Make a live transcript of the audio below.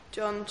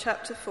John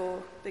chapter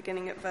 4,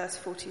 beginning at verse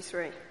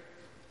 43.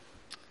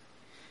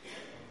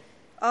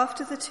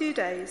 After the 2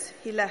 days,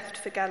 he left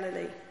for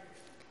Galilee.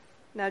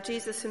 Now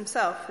Jesus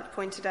himself had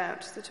pointed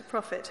out that a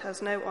prophet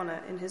has no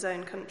honour in his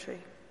own country.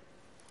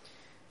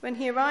 When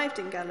he arrived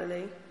in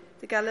Galilee,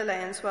 the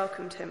Galileans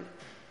welcomed him.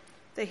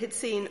 They had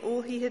seen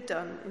all he had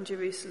done in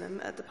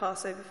Jerusalem at the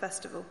Passover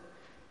festival,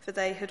 for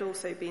they had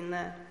also been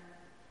there.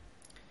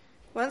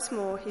 Once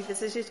more he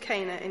visited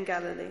Cana in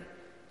Galilee,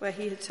 where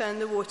he had turned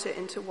the water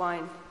into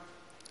wine.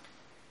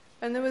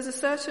 And there was a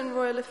certain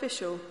royal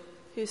official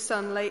whose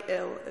son lay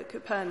ill at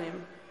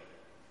Capernaum.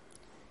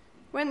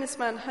 When this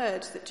man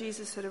heard that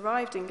Jesus had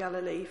arrived in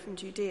Galilee from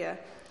Judea,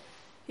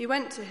 he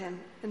went to him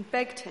and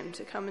begged him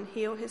to come and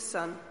heal his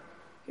son,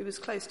 who was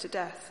close to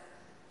death.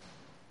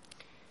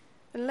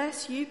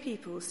 "Unless you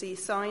people see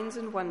signs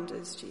and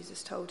wonders,"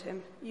 Jesus told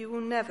him, "you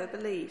will never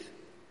believe."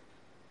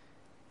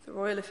 The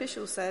royal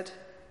official said,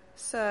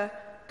 "Sir,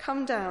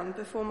 come down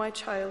before my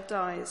child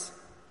dies."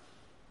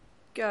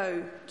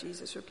 "Go,"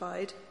 Jesus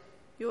replied,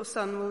 "your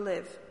son will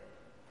live."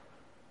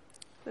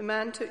 The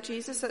man took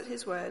Jesus at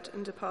his word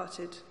and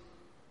departed.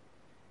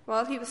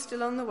 While he was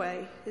still on the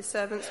way, his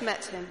servants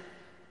met him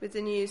with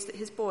the news that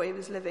his boy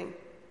was living.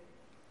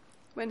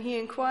 When he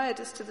inquired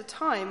as to the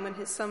time when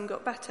his son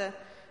got better,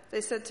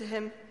 they said to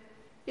him,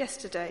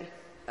 "Yesterday,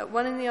 at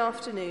 1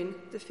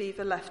 p.m, the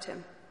fever left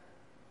him."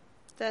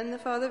 Then the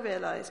father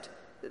realized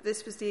that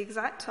this was the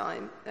exact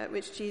time at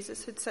which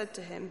Jesus had said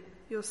to him,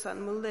 "Your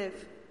son will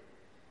live."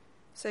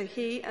 So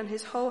he and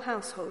his whole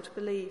household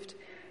believed.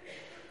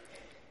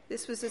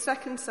 This was the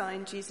second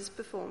sign Jesus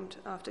performed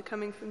after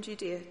coming from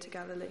Judea to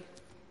Galilee.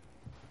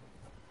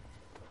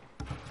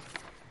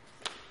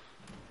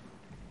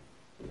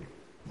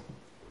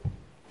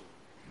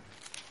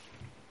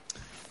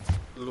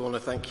 Lorna,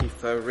 thank you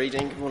for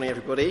reading. Good morning,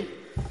 everybody.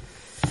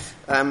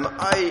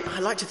 I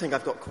like to think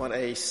I've got quite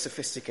a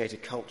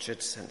sophisticated,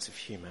 cultured sense of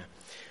humour.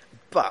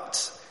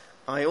 But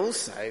I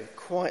also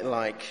quite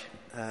like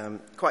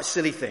quite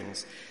silly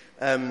things.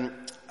 I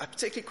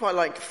particularly quite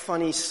like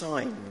funny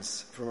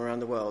signs from around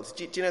the world.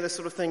 Do you know this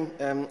sort of thing?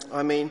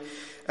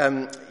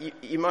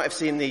 You might have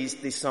seen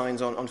these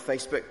signs on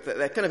Facebook.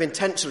 They're kind of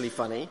intentionally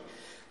funny.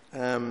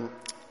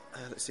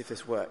 Let's see if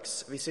this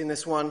works. Have you seen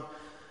this one?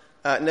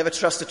 Never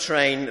trust a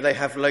train, they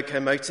have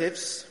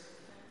locomotives.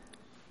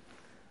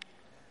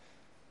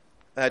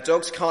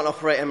 Dogs can't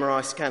operate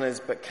MRI scanners,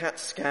 but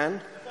cats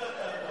scan.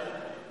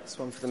 That's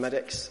one for the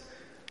medics.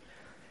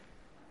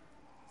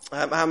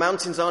 Our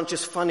mountains aren't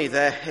just funny,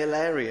 they're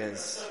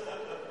hilarious.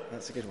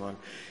 That's a good one.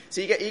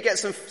 So you get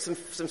some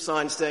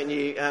signs, don't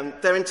you?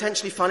 They're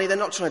intentionally funny, they're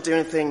not trying to do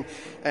anything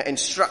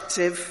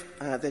instructive,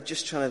 they're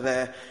just trying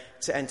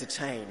to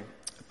entertain.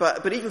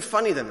 But even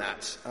funnier than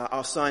that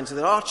are signs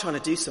that are trying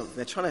to do something.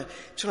 They're trying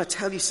to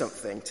tell you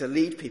something, to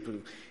lead people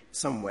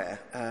somewhere,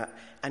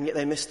 and yet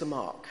they miss the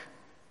mark.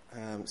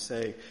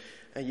 So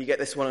you get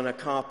this one in a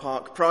car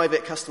park: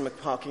 private customer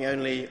parking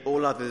only,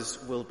 all others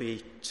will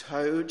be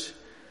towed.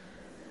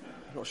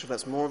 I'm not sure if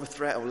that's more of a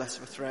threat or less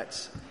of a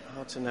threat.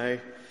 Hard to know.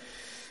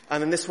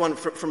 And then this one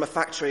from a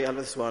factory, I love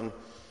this one.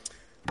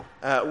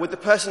 Would the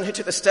person who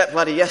took the step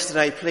ladder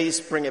yesterday please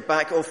bring it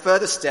back, or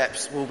further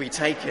steps will be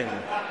taken?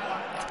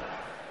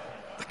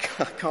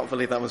 I can't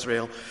believe that was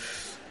real.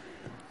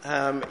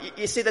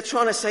 You see, they're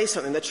trying to say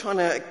something. They're trying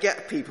to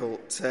get people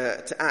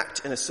to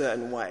act in a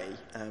certain way,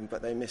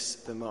 but they miss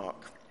the mark.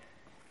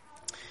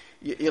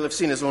 You'll have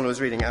seen, as Lorna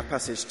was reading our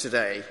passage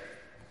today,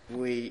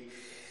 we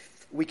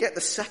get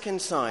the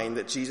second sign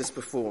that Jesus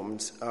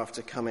performed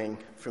after coming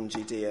from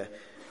Judea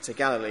to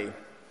Galilee.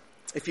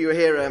 If you were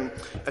here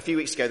a few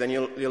weeks ago, then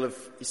you'll have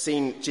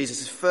seen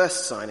Jesus'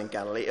 first sign in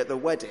Galilee at the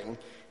wedding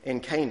in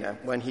Cana,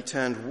 when he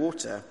turned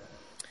water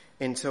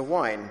into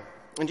wine.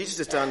 And Jesus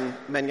has done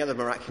many other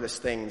miraculous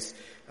things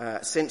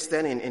since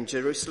then in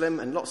Jerusalem,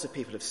 and lots of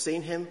people have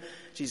seen him.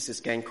 Jesus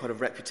has gained quite a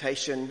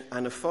reputation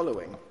and a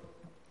following.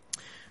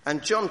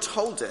 And John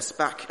told us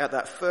back at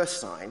that first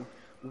sign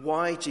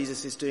why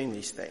Jesus is doing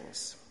these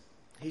things.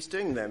 He's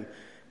doing them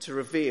to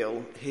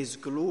reveal his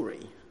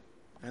glory,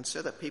 and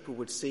so that people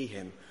would see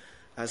him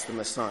as the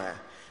Messiah.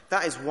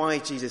 That is why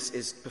Jesus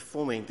is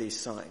performing these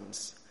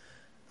signs.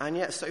 And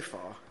yet, so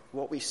far,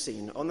 what we've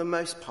seen, on the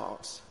most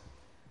part,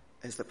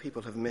 is that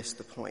people have missed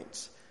the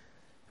point.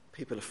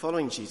 People are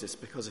following Jesus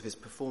because of his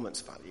performance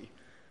value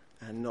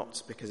and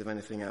not because of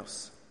anything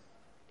else.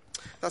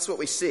 That's what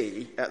we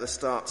see at the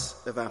start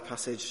of our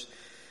passage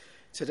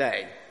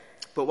today.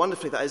 But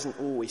wonderfully, that isn't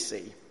all we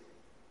see.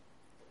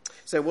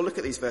 So we'll look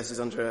at these verses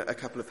under a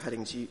couple of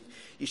headings. You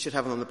should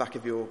have them on the back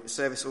of your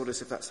service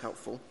orders if that's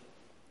helpful.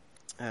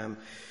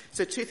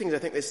 So two things I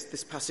think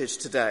this passage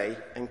today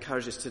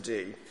encourages us to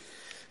do.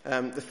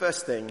 The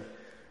first thing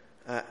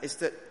is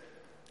that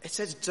it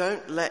says,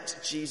 don't let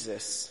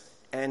Jesus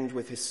end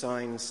with his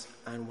signs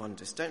and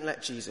wonders. Don't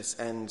let Jesus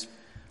end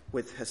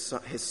with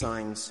his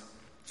signs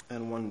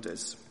and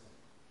wonders.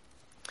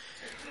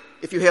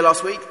 If you were here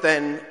last week,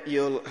 then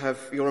you'll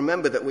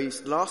remember that we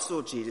last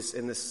saw Jesus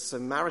in the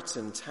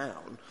Samaritan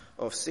town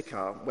of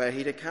Sychar, where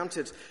he'd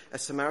encountered a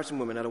Samaritan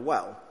woman at a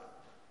well.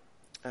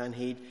 And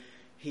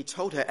he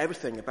told her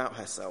everything about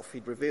herself.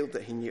 He'd revealed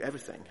that he knew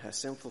everything, her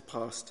sinful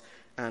past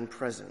and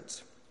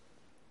present.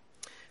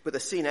 But the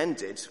scene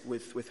ended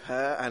with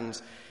her and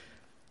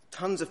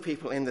tons of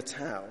people in the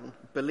town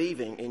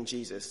believing in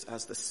Jesus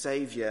as the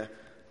saviour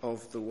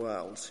of the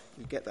world.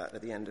 You get that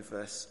at the end of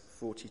verse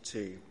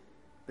 42.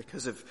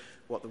 Because of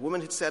what the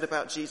woman had said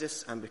about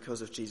Jesus and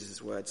because of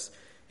Jesus' words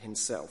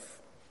himself.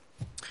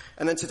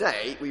 And then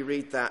today we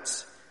read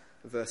that,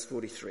 verse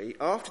 43,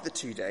 after the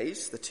 2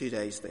 days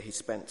that he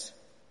spent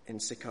in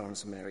Sychar and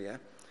Samaria,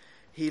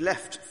 he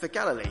left for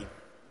Galilee.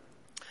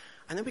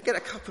 And then we get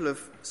a couple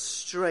of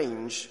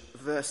strange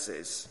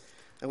verses,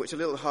 which are a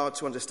little hard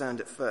to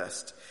understand at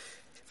first.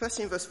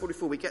 Firstly, in verse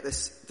 44, we get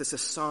this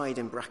aside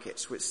in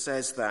brackets, which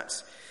says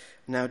that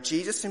now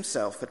Jesus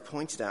himself had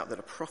pointed out that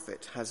a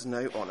prophet has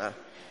no honour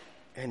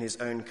in his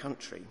own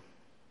country.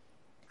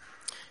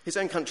 His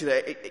own country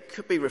there, it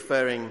could be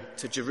referring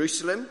to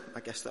Jerusalem. I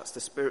guess that's the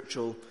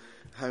spiritual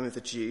home of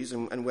the Jews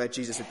and where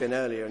Jesus had been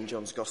earlier in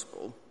John's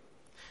Gospel.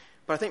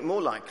 But I think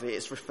more likely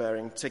it's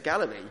referring to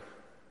Galilee,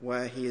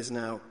 where he is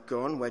now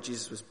gone, where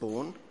Jesus was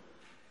born.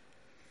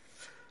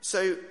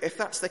 So if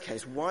that's the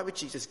case, why would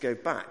Jesus go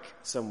back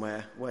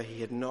somewhere where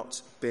he had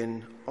not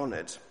been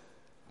honoured?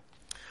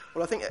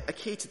 Well, I think a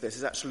key to this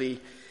is actually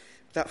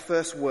that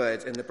first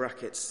word in the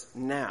brackets,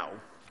 now.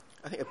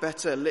 I think a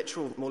better,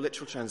 more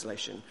literal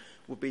translation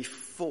would be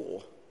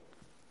for.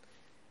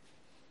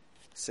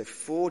 So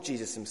for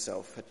Jesus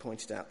himself had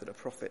pointed out that a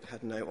prophet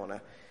had no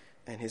honour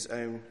in his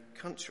own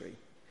country.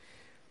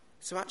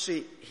 So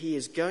actually, he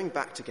is going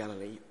back to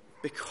Galilee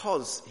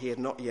because he had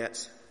not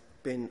yet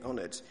been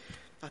honoured.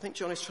 I think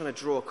John is trying to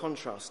draw a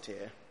contrast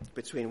here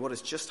between what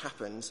has just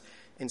happened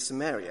in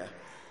Samaria,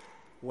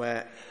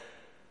 where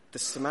the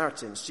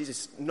Samaritans,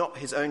 Jesus, not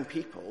his own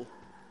people,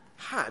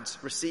 had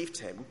received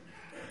him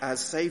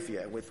as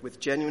saviour with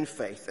genuine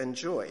faith and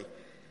joy.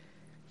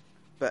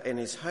 But in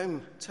his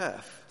home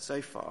turf,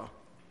 so far,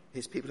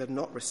 his people have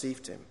not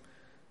received him.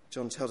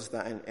 John tells us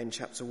that in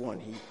chapter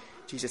 1.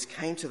 Jesus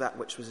came to that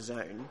which was his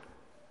own,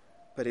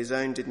 but his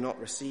own did not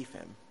receive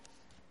him.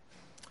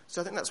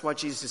 So I think that's why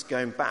Jesus is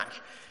going back,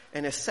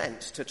 in a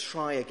sense, to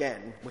try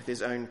again with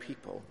his own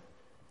people.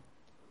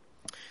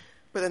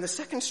 But then the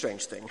second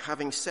strange thing,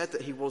 having said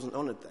that he wasn't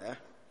honoured there,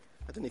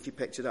 I don't know if you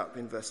picked it up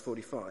in verse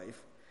 45,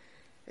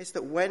 is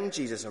that when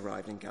Jesus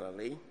arrived in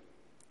Galilee,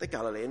 the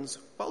Galileans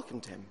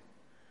welcomed him.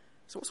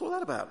 So what's all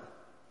that about?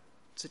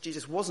 So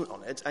Jesus wasn't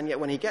honoured, and yet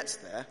when he gets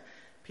there,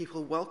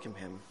 people welcome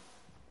him.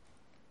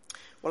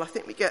 Well, I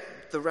think we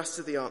get the rest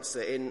of the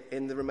answer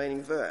in the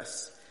remaining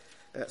verse.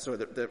 The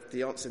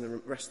answer in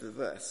the rest of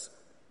the verse.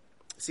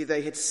 See,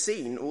 they had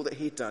seen all that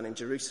he'd done in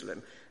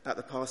Jerusalem at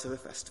the Passover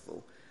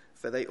festival,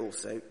 for they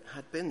also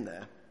had been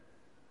there.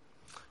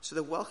 So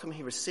the welcome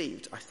he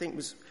received, I think,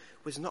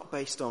 was not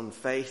based on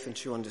faith and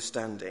true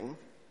understanding,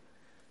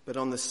 but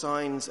on the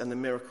signs and the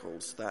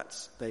miracles that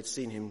they'd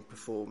seen him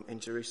perform in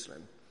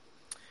Jerusalem.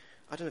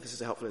 I don't know if this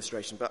is a helpful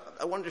illustration, but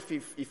I wonder if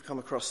you've come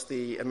across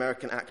the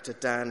American actor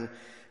Dan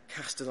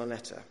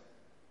Castellaneta.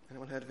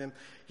 Anyone heard of him?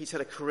 He's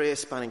had a career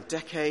spanning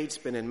decades,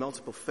 been in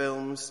multiple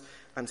films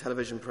and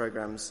television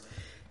programs.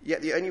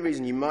 Yet the only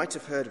reason you might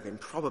have heard of him,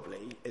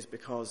 probably, is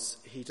because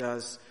he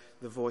does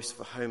the voice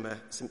for Homer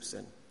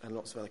Simpson and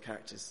lots of other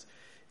characters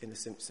in The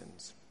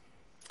Simpsons.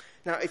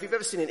 Now, if you've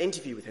ever seen an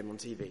interview with him on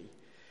TV,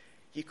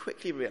 you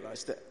quickly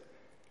realise that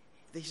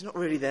he's not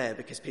really there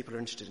because people are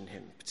interested in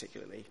him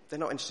particularly. They're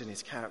not interested in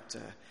his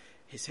character,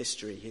 his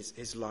history,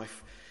 his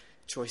life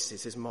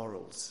choices, his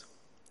morals.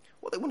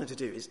 What they wanted to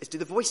do is do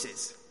the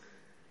voices.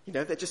 You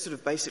know, they're just sort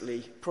of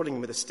basically prodding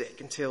him with a stick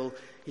until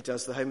he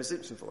does the Homer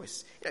Simpson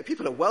voice. You know,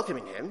 people are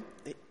welcoming him,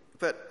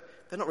 but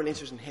they're not really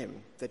interested in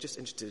him. They're just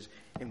interested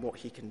in what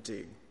he can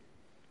do.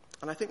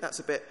 And I think that's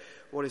a bit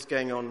what is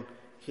going on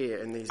here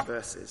in these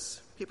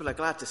verses. People are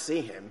glad to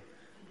see him,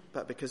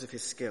 but because of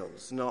his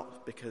skills,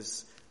 not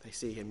because they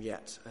see him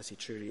yet as he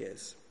truly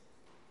is.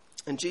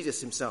 And Jesus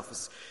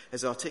himself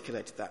has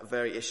articulated that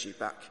very issue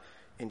back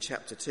in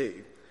chapter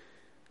 2,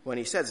 when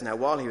he says, now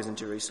while he was in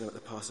Jerusalem at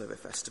the Passover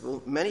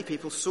festival, many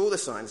people saw the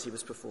signs he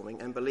was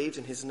performing and believed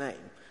in his name.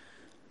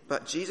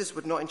 But Jesus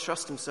would not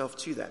entrust himself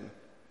to them,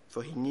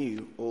 for he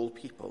knew all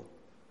people.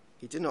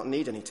 He did not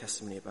need any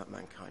testimony about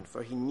mankind,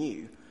 for he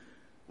knew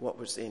what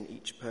was in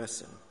each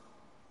person.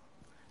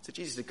 So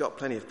Jesus had got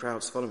plenty of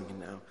crowds following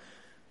him now,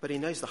 but he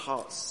knows the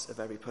hearts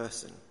of every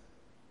person.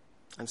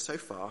 And so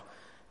far,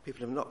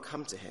 people have not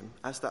come to him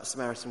as that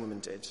Samaritan woman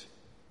did,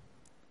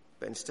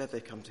 but instead they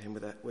come to him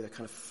with a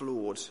kind of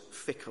flawed,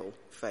 fickle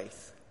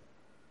faith.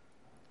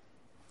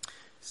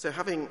 So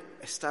having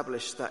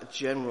established that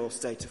general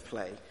state of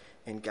play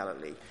in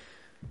Galilee,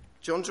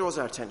 John draws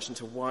our attention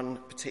to one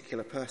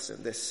particular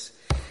person, this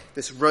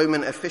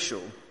Roman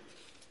official.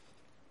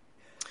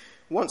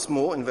 Once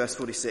more, in verse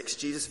 46,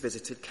 Jesus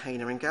visited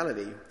Cana in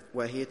Galilee,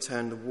 where he had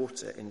turned the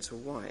water into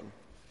wine.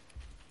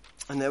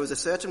 And there was a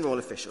certain royal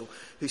official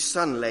whose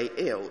son lay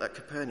ill at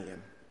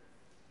Capernaum.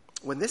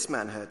 When this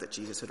man heard that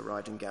Jesus had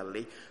arrived in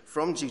Galilee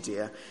from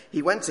Judea,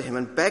 he went to him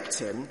and begged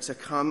him to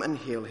come and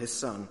heal his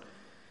son,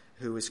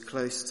 who was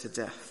close to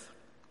death.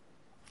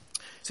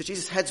 So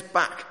Jesus heads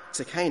back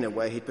to Cana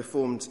where he'd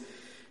performed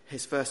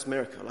his first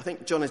miracle. I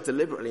think John is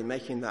deliberately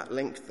making that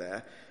link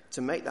there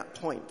to make that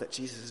point that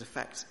Jesus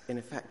is in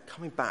effect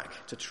coming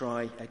back to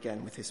try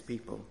again with his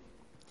people.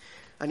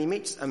 And he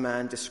meets a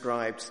man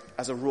described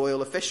as a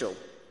royal official.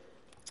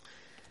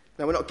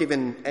 Now, we're not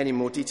given any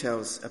more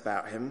details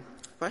about him,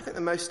 but I think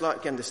the most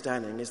likely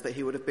understanding is that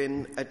he would have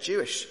been a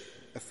Jewish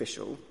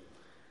official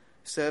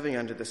serving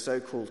under the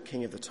so-called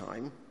king of the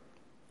time.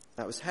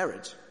 That was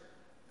Herod,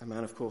 a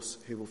man, of course,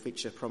 who will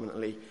feature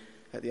prominently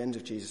at the end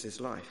of Jesus'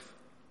 life.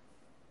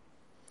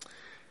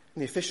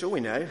 And the official, we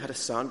know, had a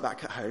son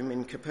back at home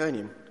in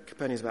Capernaum.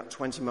 Capernaum is about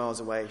 20 miles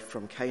away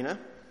from Cana,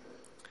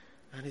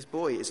 and his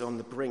boy is on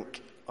the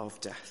brink of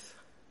death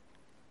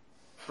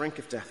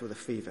with a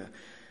fever.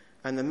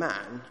 And the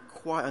man,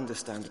 quite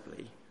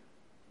understandably,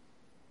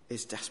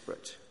 is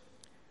desperate.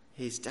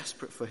 He's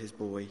desperate for his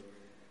boy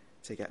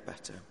to get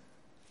better.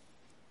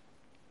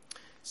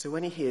 So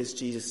when he hears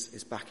Jesus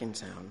is back in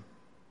town,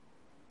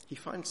 he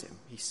finds him,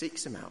 he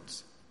seeks him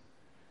out,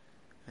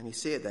 and you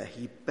see it there,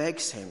 he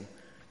begs him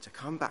to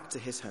come back to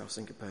his house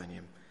in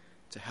Capernaum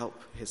to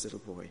help his little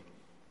boy.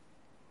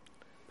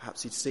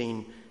 Perhaps he'd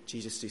seen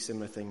Jesus do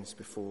similar things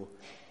before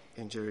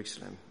in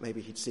Jerusalem.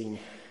 Maybe he'd seen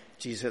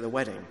Jesus at the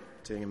wedding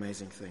doing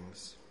amazing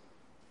things.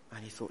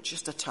 And he thought,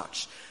 just a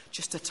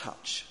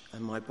touch,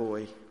 and my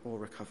boy will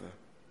recover.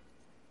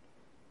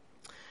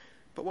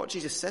 But what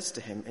Jesus says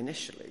to him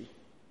initially,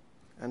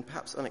 and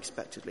perhaps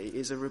unexpectedly,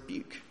 is a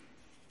rebuke.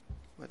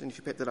 I don't know if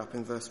you picked that up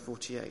in verse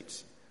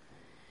 48.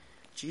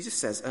 Jesus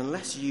says,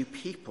 unless you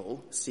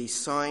people see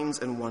signs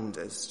and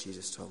wonders,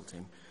 Jesus told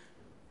him,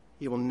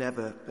 you will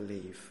never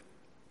believe.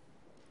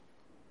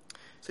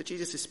 So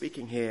Jesus is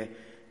speaking here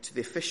to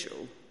the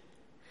official,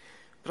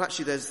 but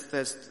actually there's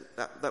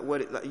that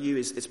word, that you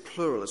is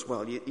plural as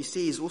well. You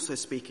see he's also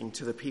speaking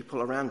to the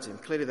people around him.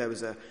 Clearly there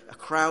was a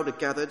crowd had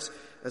gathered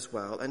as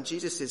well, and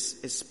Jesus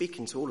is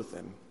speaking to all of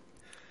them.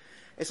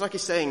 It's like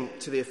he's saying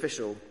to the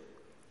official,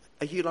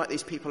 are you like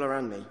these people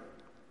around me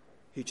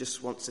who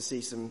just wants to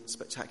see some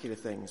spectacular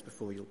things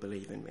before you'll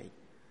believe in me?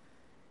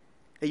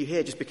 Are you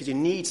here just because you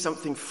need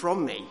something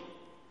from me?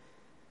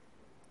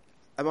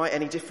 Am I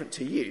any different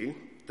to you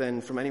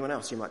than from anyone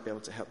else you might be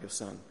able to help your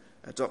son,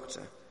 a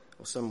doctor,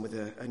 or someone with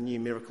a new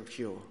miracle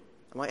cure?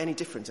 Am I any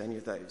different to any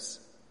of those?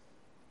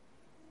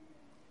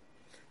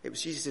 It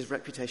was Jesus'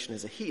 reputation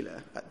as a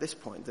healer at this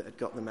point that had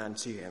got the man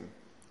to him.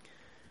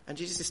 And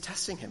Jesus is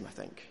testing him, I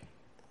think.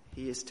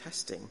 He is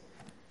testing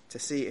to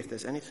see if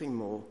there's anything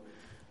more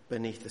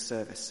beneath the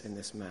surface in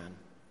this man.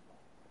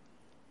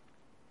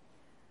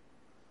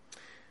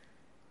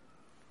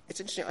 It's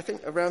interesting, I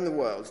think around the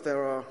world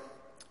there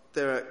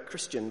are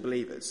Christian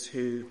believers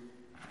who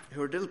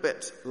are a little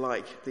bit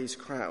like these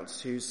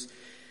crowds, whose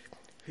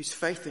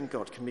faith in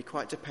God can be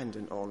quite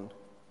dependent on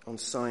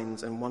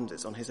signs and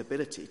wonders, on his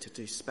ability to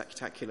do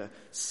spectacular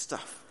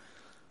stuff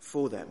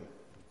for them.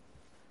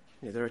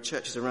 You know, there are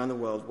churches around the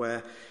world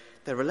where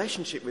their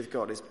relationship with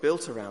God is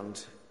built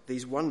around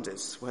these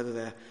wonders, whether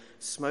they're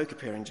smoke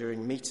appearing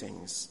during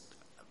meetings,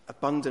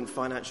 abundant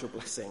financial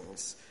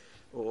blessings,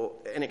 or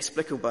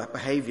inexplicable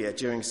behaviour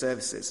during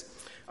services.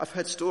 I've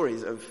heard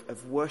stories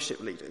of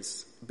worship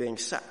leaders being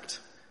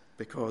sacked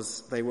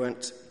because they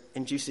weren't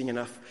inducing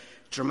enough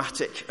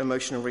dramatic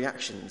emotional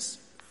reactions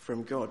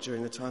from God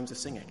during the times of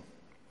singing.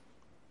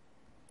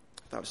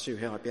 If that was true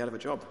here, I'd be out of a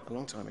job a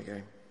long time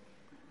ago.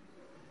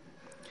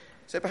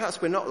 So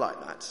perhaps we're not like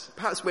that.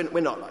 Perhaps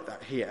we're not like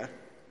that here.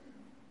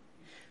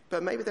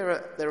 But maybe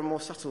there are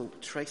more subtle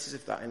traces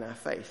of that in our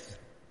faith.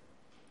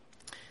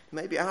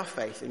 Maybe our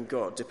faith in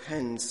God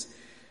depends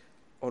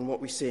on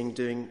what we see him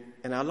doing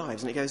in our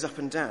lives, and it goes up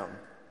and down.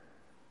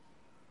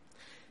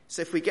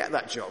 So if we get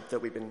that job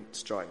that we've been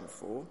striving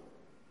for,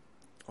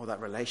 or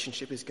that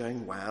relationship is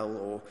going well,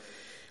 or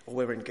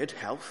we're in good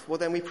health, well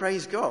then we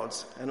praise God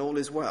and all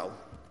is well.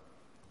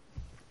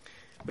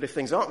 But if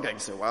things aren't going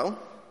so well,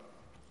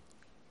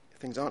 if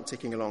things aren't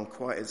ticking along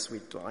quite as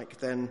we'd like,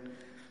 then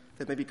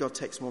maybe God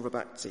takes more of a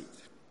back seat,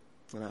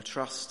 and our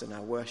trust and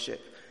our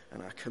worship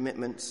and our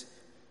commitment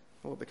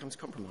all becomes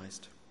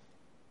compromised.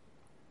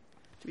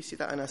 Do we see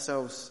that in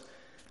ourselves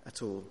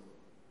at all?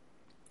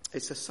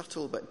 It's a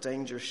subtle but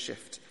dangerous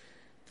shift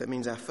that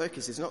means our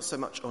focus is not so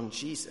much on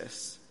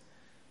Jesus,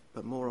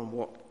 but more on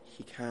what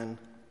he can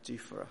do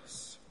for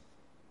us.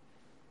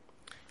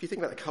 If you think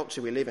about the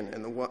culture we live in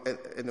the world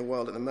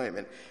at the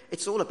moment,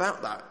 it's all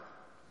about that,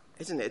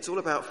 isn't it? It's all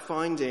about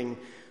finding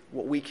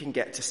what we can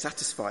get to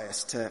satisfy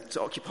us,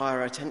 to occupy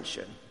our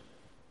attention.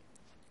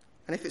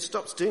 And if it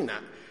stops doing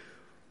that,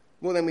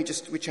 well then we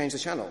change the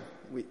channel.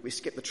 We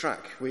skip the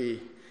track. We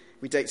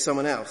date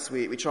someone else.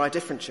 We try a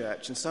different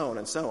church, and so on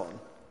and so on.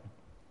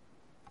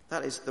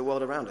 That is the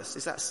world around us.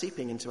 Is that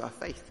seeping into our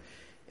faith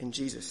in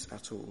Jesus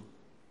at all?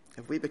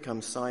 Have we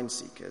become sign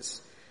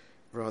seekers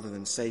rather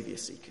than saviour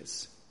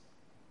seekers?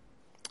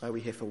 Are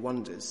we here for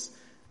wonders,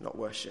 not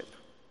worship?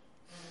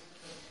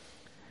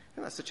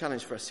 And that's the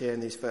challenge for us here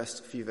in these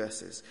first few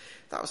verses.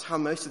 That was how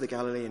most of the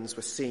Galileans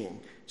were seeing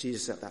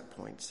Jesus at that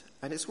point.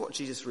 And it's what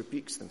Jesus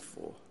rebukes them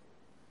for.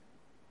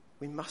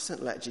 We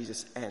mustn't let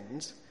Jesus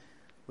end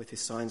with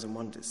his signs and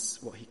wonders,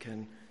 what he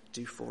can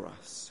do for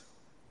us.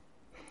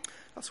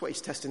 That's what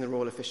he's testing the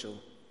royal official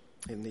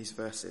in these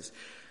verses.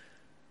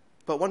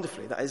 But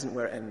wonderfully, that isn't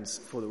where it ends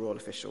for the royal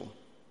official.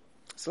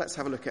 So let's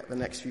have a look at the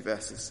next few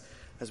verses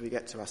as we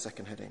get to our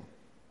second heading.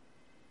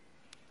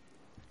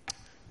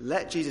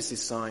 Let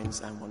Jesus'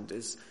 signs and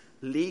wonders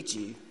lead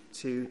you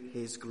to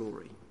his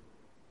glory.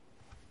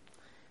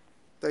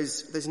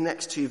 Those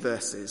next two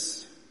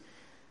verses,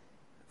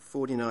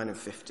 49 and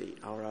 50,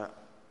 are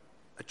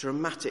a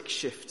dramatic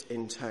shift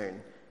in tone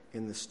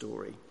in the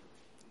story.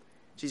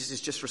 Jesus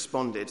has just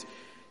responded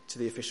to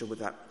the official with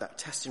that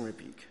testing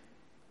rebuke.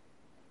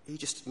 Are you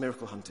just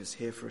miracle hunters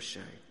here for a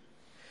show?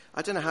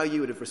 I don't know how you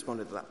would have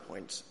responded at that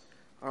point.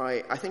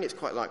 I think it's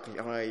quite likely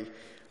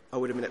I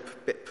would have been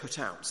a bit put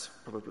out,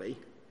 probably.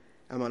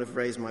 I might have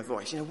raised my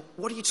voice.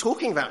 What are you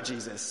talking about,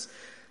 Jesus?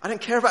 I don't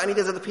care about any of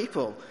those other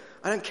people.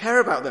 I don't care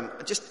about them.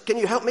 Just, can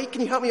you help me? Can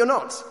you help me or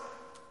not?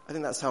 I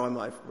think that's how I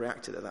might have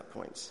reacted at that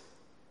point.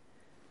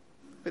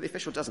 But the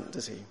official doesn't,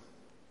 does he? Do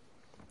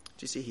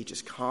you see? He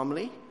just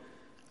calmly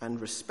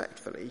and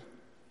respectfully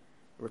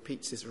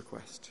repeats his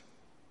request.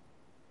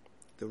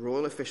 The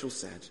royal official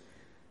said,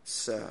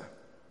 "Sir,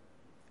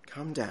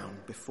 come down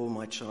before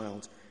my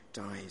child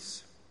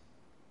dies."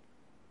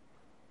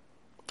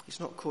 He's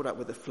not caught up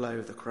with the flow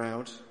of the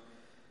crowd.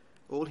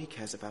 All he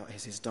cares about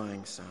is his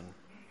dying son.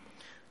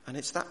 And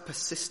it's that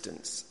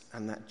persistence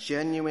and that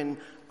genuine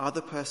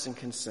other person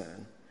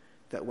concern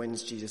that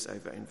wins Jesus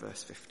over in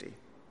verse 50.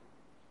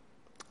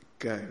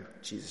 "Go,"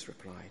 Jesus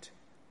replied.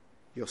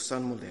 "Your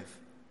son will live."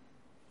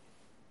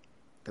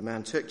 The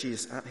man took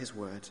Jesus at his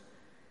word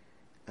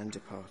and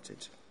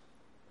departed.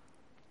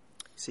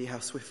 See how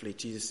swiftly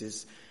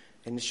Jesus'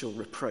 initial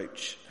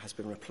reproach has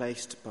been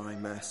replaced by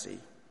mercy.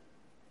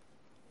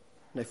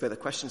 No further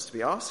questions to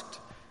be asked.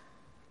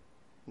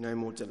 No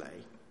more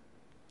delay.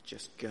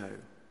 Just go.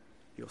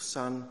 Your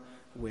son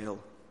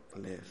will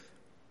live.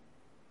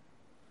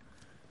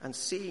 And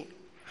see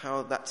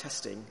how that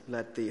testing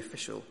led the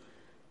official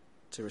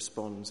to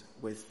respond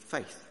with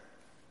faith.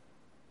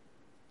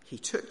 He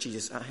took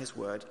Jesus at his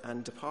word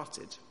and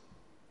departed.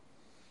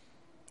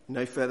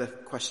 No further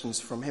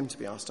questions from him to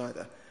be asked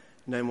either.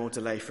 No more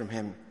delay from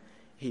him.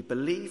 He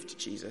believed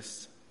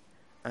Jesus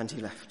and he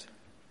left.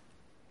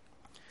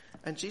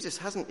 And Jesus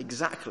hasn't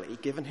exactly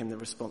given him the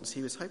response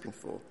he was hoping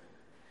for.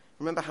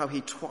 Remember how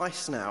he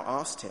twice now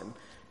asked him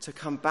to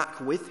come back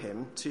with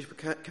him to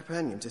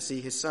Capernaum to see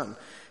his son,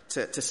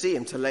 to see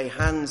him, to lay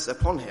hands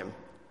upon him.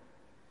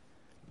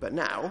 But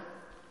now,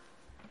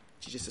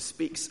 Jesus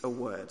speaks a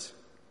word.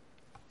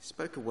 He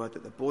spoke a word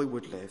that the boy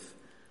would live,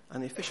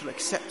 and the official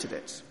accepted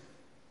it.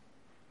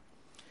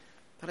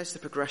 That is the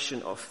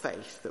progression of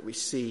faith that we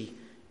see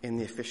in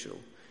the official.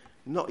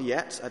 Not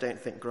yet, I don't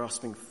think,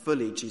 grasping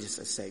fully Jesus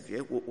as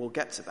Saviour. We'll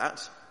get to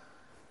that.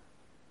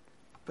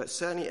 But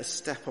certainly a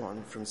step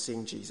on from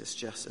seeing Jesus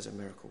just as a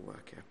miracle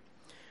worker.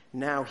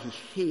 Now he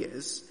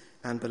hears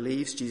and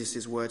believes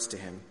Jesus' words to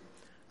him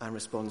and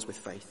responds with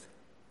faith.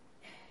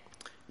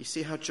 You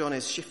see how John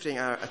is shifting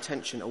our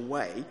attention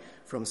away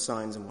from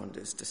signs and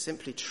wonders to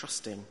simply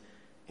trusting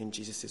in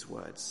Jesus'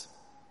 words.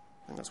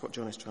 And that's what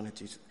John is trying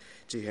to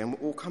do here. And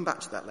we'll come back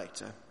to that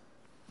later.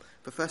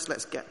 But first,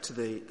 let's get to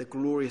the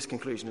glorious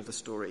conclusion of the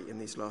story in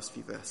these last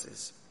few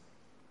verses.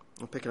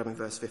 I'll pick it up in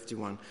verse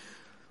 51.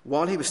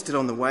 While he was still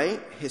on the way,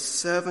 his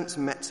servants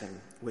met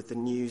him with the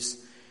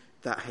news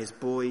that his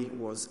boy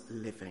was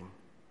living.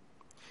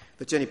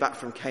 The journey back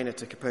from Cana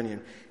to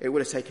Capernaum, it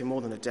would have taken more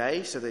than a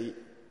day, so the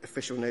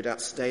official no doubt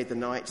stayed the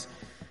night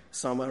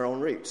somewhere en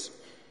route.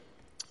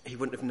 He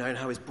wouldn't have known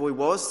how his boy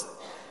was.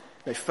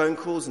 No phone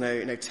calls,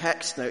 no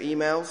text, no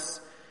emails.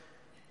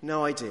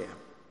 No idea.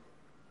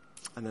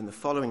 And then the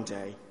following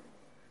day,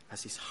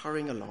 as he's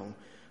hurrying along,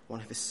 one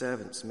of his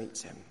servants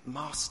meets him.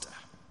 Master,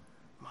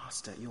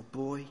 your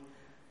boy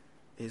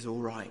is all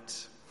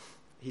right.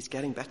 He's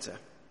getting better.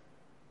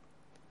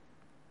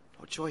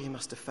 What joy he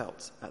must have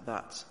felt at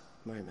that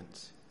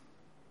moment.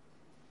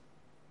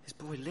 His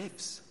boy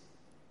lives.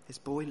 His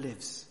boy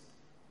lives.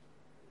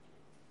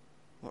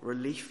 What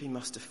relief he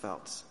must have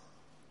felt.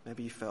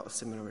 Maybe you felt a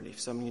similar relief.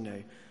 Someone you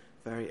know,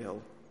 very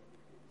ill,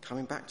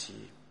 coming back to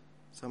you.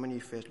 Someone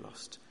you feared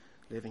lost,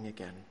 living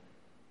again.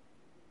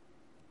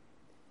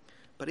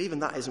 But even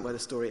that isn't where the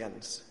story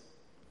ends.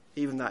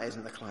 Even that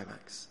isn't the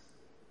climax.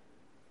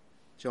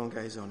 John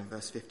goes on in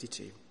verse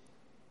 52.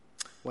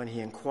 When he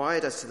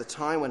inquired as to the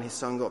time when his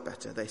son got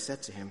better, they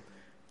said to him,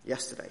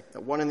 yesterday,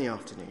 at 1 p.m,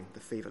 the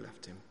fever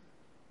left him.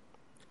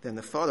 Then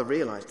the father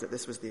realized that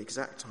this was the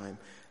exact time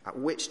at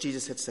which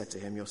Jesus had said to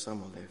him, your son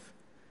will live.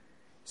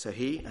 So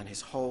he and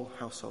his whole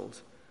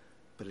household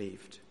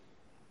believed.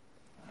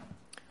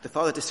 The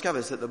father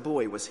discovers that the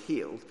boy was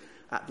healed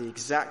at the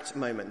exact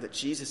moment that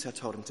Jesus had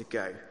told him to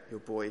go. Your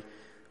boy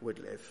would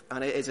live.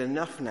 And it is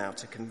enough now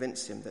to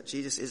convince him that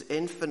Jesus is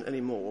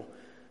infinitely more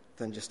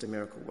than just a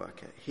miracle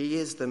worker. He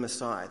is the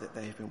Messiah that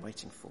they have been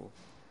waiting for.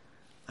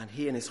 And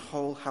he and his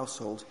whole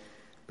household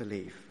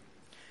believe.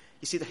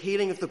 You see, the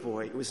healing of the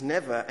boy was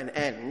never an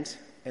end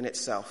in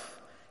itself.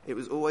 It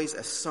was always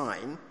a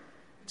sign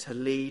to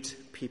lead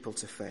people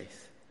to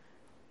faith.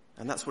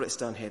 And that's what it's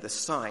done here. The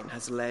sign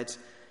has led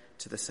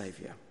to the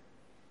Saviour.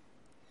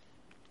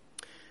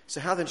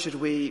 So how then should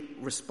we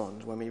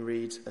respond when we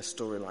read a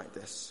story like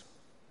this?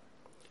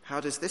 How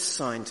does this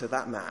sign to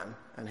that man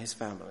and his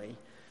family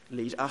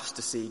lead us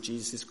to see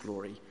Jesus'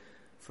 glory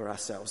for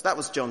ourselves? That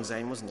was John's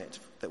aim, wasn't it?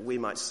 That we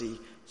might see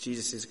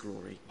Jesus'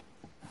 glory.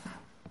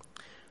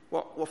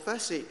 Well,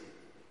 firstly,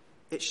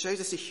 it shows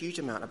us a huge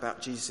amount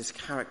about Jesus'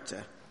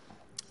 character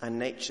and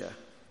nature.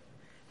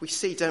 We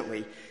see, don't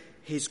we,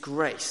 his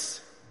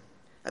grace.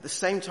 At the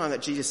same time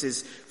that Jesus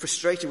is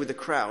frustrated with the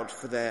crowd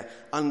for their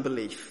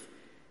unbelief,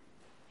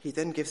 he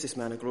then gives this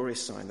man a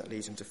glorious sign that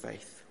leads him to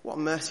faith. What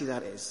mercy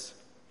that is.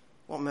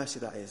 What mercy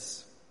that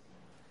is.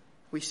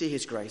 We see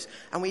his grace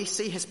and we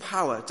see his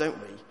power, don't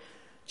we?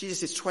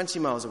 Jesus is 20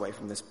 miles away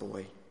from this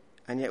boy,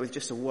 and yet with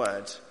just a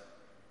word,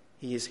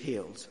 he is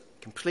healed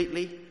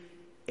completely,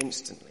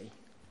 instantly.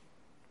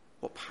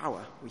 What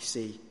power we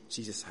see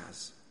Jesus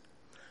has.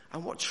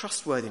 And what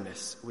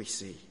trustworthiness we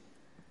see.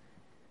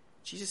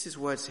 Jesus'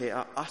 words here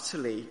are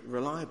utterly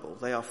reliable.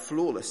 They are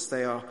flawless.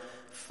 They are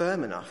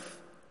firm enough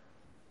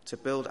to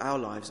build our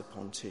lives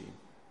upon too.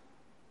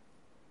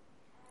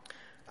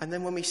 And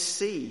then when we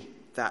see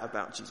that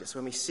about Jesus,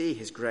 when we see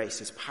his grace,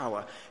 his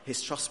power,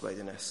 his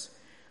trustworthiness,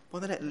 well,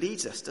 then it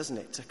leads us, doesn't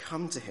it, to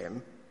come to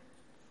him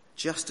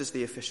just as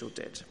the official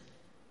did.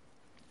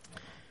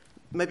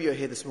 Maybe you're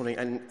here this morning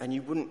and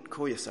you wouldn't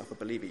call yourself a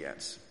believer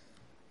yet,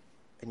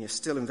 and you're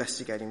still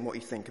investigating what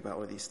you think about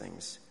all of these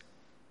things.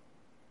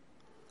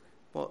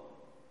 Well,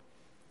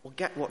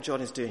 get what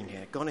John is doing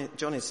here.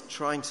 John is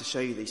trying to show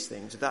you these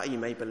things, that you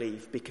may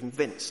believe, be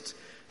convinced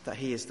that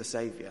he is the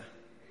Saviour.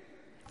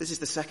 This is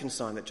the second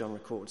sign that John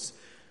records.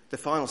 The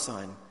final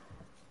sign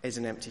is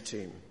an empty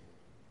tomb.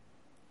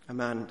 A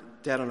man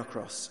dead on a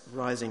cross,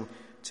 rising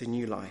to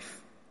new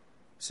life,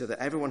 so that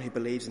everyone who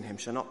believes in him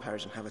shall not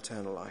perish and have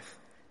eternal life,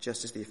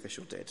 just as the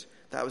official did.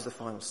 That was the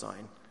final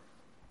sign.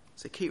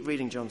 So keep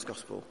reading John's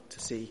Gospel to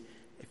see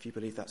if you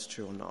believe that's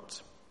true or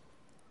not.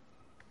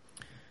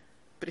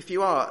 But if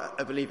you are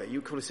a believer,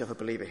 you call yourself a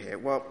believer here,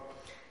 well,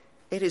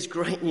 it is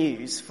great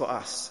news for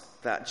us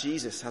that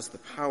Jesus has the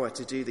power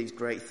to do these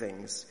great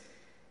things,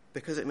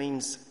 because it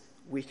means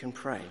we can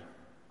pray.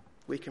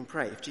 We can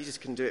pray. If Jesus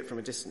can do it from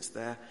a distance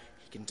there,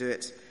 he can do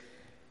it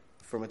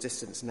from a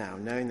distance now,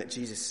 knowing that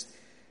Jesus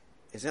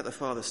is at the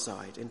Father's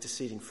side,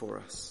 interceding for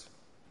us.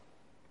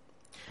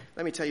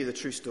 Let me tell you the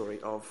true story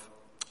of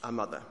a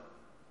mother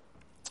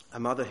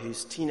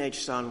whose teenage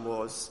son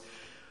was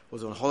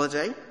on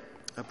holiday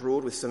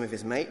abroad with some of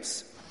his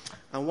mates,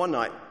 and one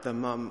night the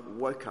mum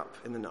woke up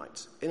in the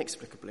night,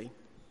 inexplicably,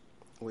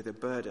 with a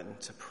burden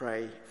to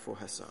pray for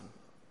her son,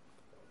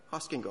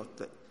 asking God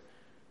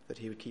that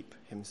he would keep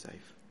him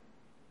safe.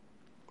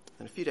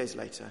 And a few days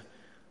later,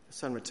 the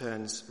son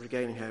returns,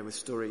 regaling her with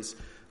stories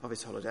of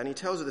his holiday, and he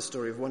tells her the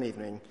story of one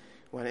evening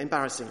when,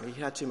 embarrassingly,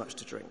 he had too much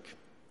to drink,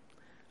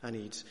 and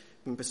he'd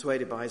been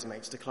persuaded by his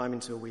mates to climb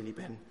into a wheelie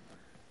bin.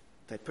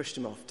 They'd pushed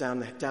him off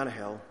down a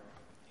hill.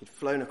 He'd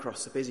flown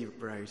across a busy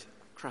road,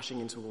 crashing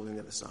into a wall on the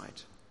other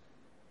side.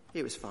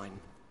 He was fine.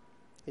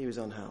 He was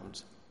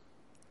unharmed.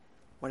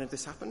 When had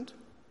this happened?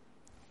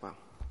 Well,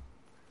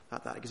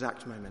 at that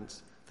exact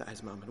moment that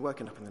his mum had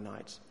woken up in the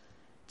night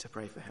to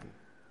pray for him.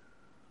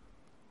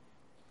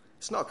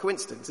 It's not a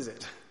coincidence, is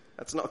it?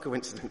 That's not a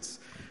coincidence.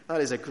 That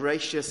is a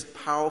gracious,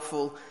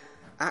 powerful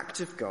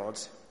act of God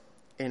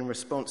in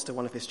response to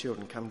one of his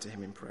children coming to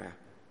him in prayer.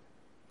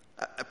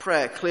 A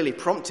prayer clearly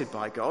prompted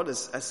by God,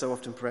 as so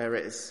often prayer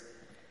is,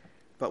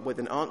 but with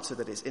an answer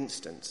that is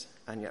instant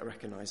and yet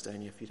recognised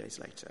only a few days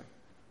later.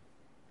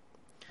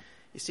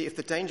 You see, if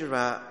the danger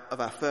of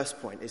our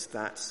first point is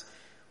that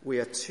we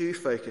are too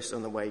focused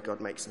on the way God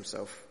makes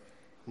himself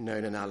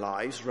known in our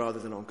lives rather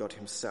than on God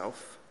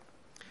himself,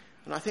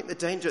 and I think the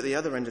danger at the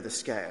other end of the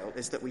scale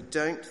is that we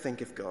don't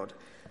think of God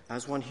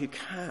as one who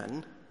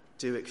can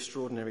do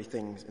extraordinary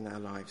things in our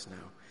lives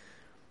now.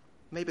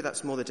 Maybe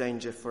that's more the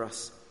danger for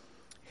us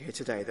here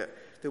today,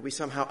 that we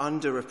somehow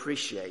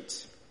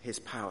underappreciate his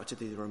power to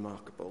do the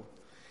remarkable,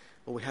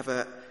 or we have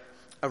a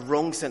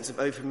wrong sense of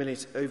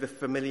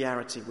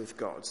over-familiarity with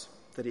God,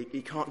 that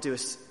he can't do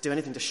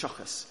anything to shock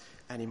us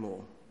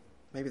anymore.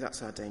 Maybe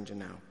that's our danger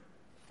now.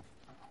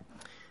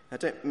 Now,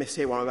 don't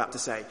mishear what I'm about to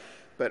say,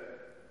 but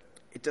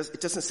it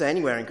doesn't say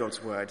anywhere in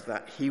God's word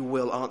that he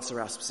will answer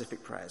our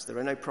specific prayers. There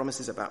are no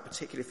promises about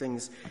particular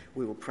things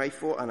we will pray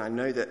for, and I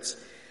know that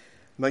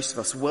most of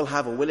us will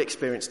have or will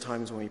experience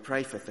times when we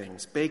pray for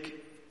things, big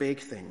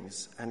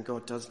things, and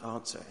God does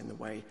answer in the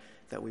way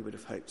that we would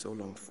have hoped or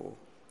longed for.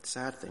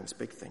 Sad things,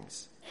 big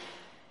things.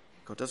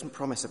 God doesn't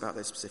promise about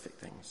those specific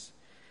things.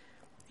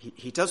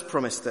 He does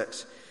promise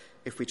that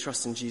if we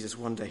trust in Jesus,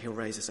 one day he'll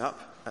raise us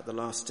up at the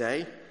last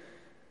day,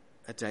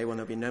 a day when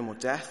there'll be no more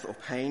death or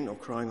pain or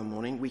crying or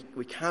mourning.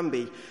 We can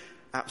be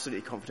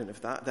absolutely confident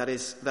of that. That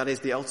is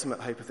the ultimate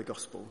hope of the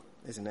gospel,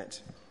 isn't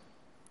it?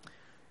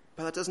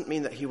 But that doesn't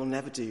mean that he will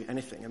never do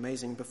anything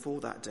amazing before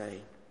that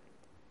day.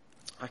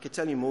 I could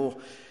tell you more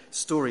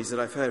stories that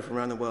I've heard from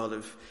around the world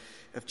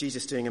of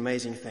Jesus doing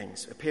amazing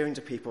things, appearing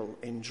to people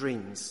in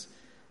dreams,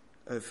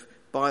 of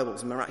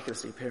Bibles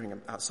miraculously appearing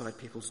outside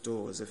people's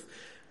doors,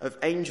 of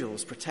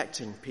angels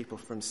protecting people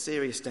from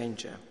serious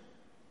danger.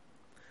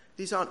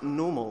 These aren't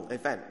normal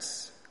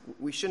events.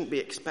 We shouldn't be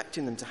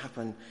expecting them to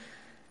happen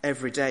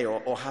every day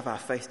or have our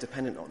faith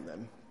dependent on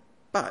them.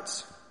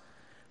 But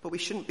we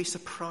shouldn't be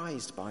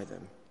surprised by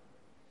them.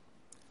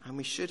 And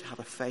we should have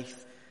a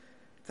faith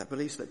that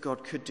believes that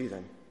God could do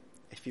them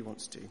if he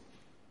wants to.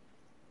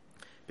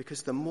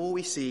 Because the more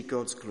we see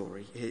God's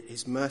glory,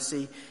 his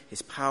mercy,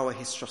 his power,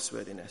 his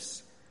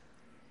trustworthiness,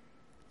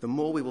 the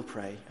more we will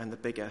pray and the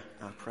bigger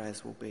our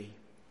prayers will be.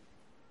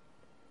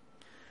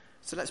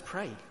 So let's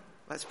pray.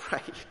 Let's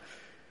pray.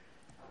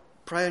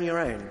 Pray on your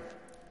own.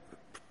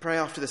 Pray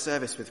after the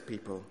service with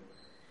people.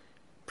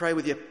 Pray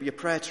with your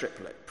prayer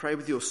triplet. Pray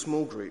with your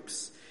small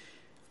groups.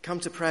 Come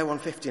to Prayer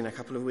 150 in a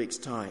couple of weeks'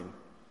 time.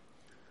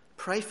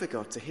 Pray for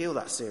God to heal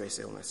that serious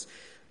illness.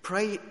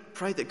 Pray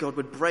that God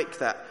would break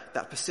that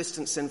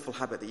persistent sinful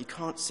habit that you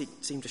can't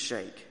seem to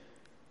shake.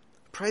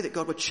 Pray that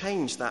God would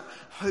change that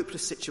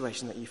hopeless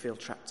situation that you feel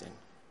trapped in.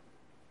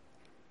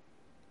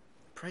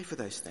 Pray for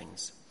those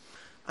things.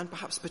 And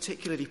perhaps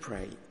particularly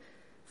pray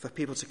for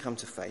people to come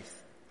to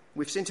faith.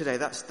 We've seen today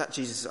that's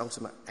Jesus'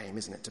 ultimate aim,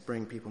 isn't it? To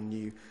bring people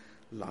new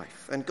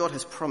life. And God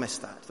has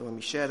promised that when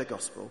we share the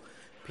gospel,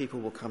 people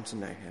will come to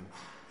know him.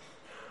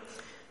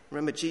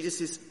 Remember,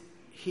 Jesus'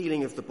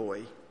 healing of the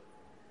boy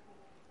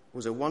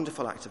was a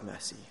wonderful act of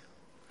mercy.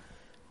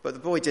 But the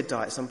boy did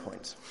die at some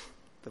point.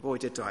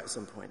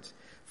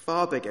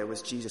 Far bigger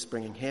was Jesus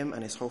bringing him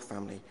and his whole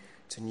family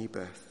to new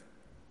birth.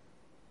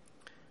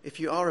 If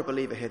you are a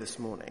believer here this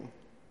morning,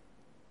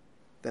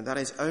 then that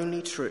is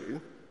only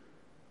true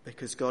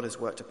because God has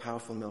worked a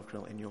powerful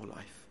miracle in your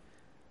life.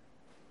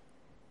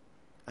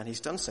 And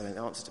he's done so in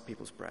answer to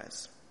people's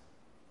prayers.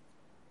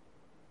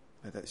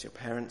 Whether it's your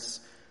parents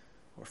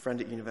or a friend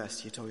at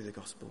university who told you the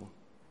gospel,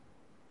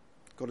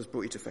 God has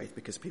brought you to faith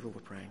because people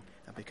were praying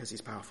and because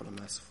he's powerful and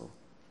merciful.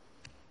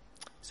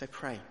 So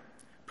pray.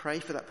 Pray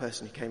for that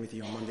person who came with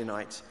you on Monday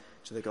night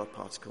to the God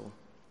Particle.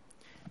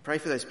 Pray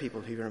for those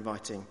people who you're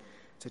inviting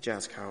to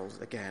jazz carols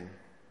again.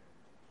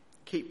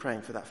 Keep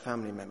praying for that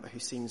family member who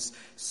seems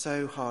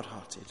so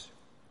hard-hearted.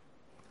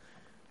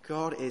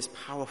 God is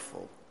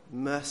powerful,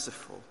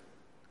 merciful,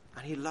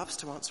 and he loves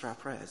to answer our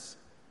prayers.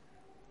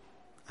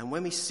 And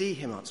when we see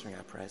him answering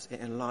our prayers,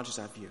 it enlarges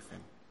our view of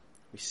him.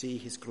 We see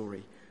his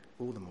glory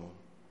all the more.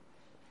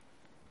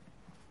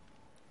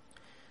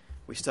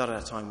 We started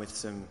our time with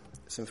some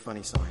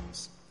funny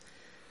signs.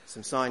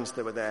 Some signs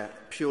that were there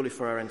purely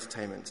for our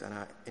entertainment and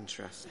our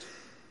interest.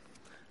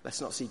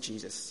 Let's not see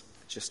Jesus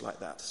just like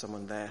that,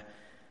 someone there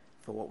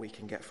for what we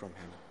can get from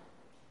him.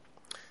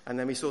 And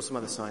then we saw some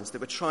other signs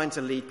that were trying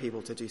to lead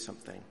people to do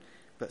something,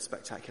 but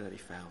spectacularly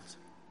failed.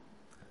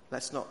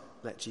 Let's not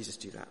let Jesus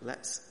do that.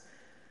 Let's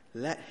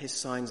let his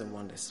signs and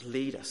wonders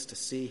lead us to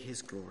see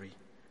his glory,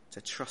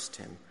 to trust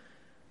him,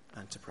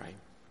 and to pray.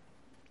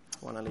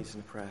 I want to lead us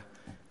in a prayer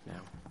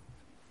now.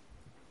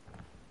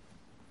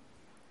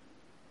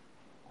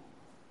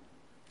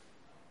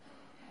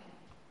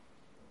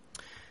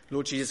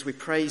 Lord Jesus, we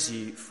praise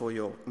you for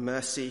your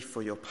mercy,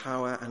 for your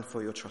power, and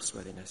for your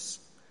trustworthiness.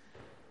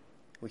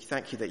 We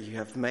thank you that you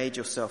have made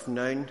yourself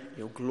known,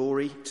 your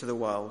glory to the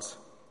world.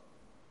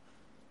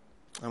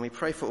 And we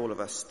pray for all of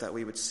us that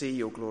we would see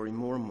your glory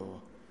more and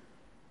more,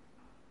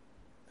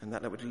 and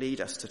that would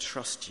lead us to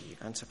trust you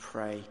and to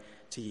pray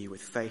to you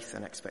with faith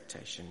and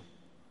expectation,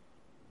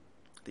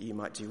 that you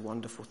might do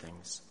wonderful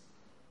things.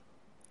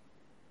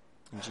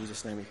 In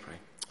Jesus' name we pray.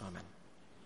 Amen.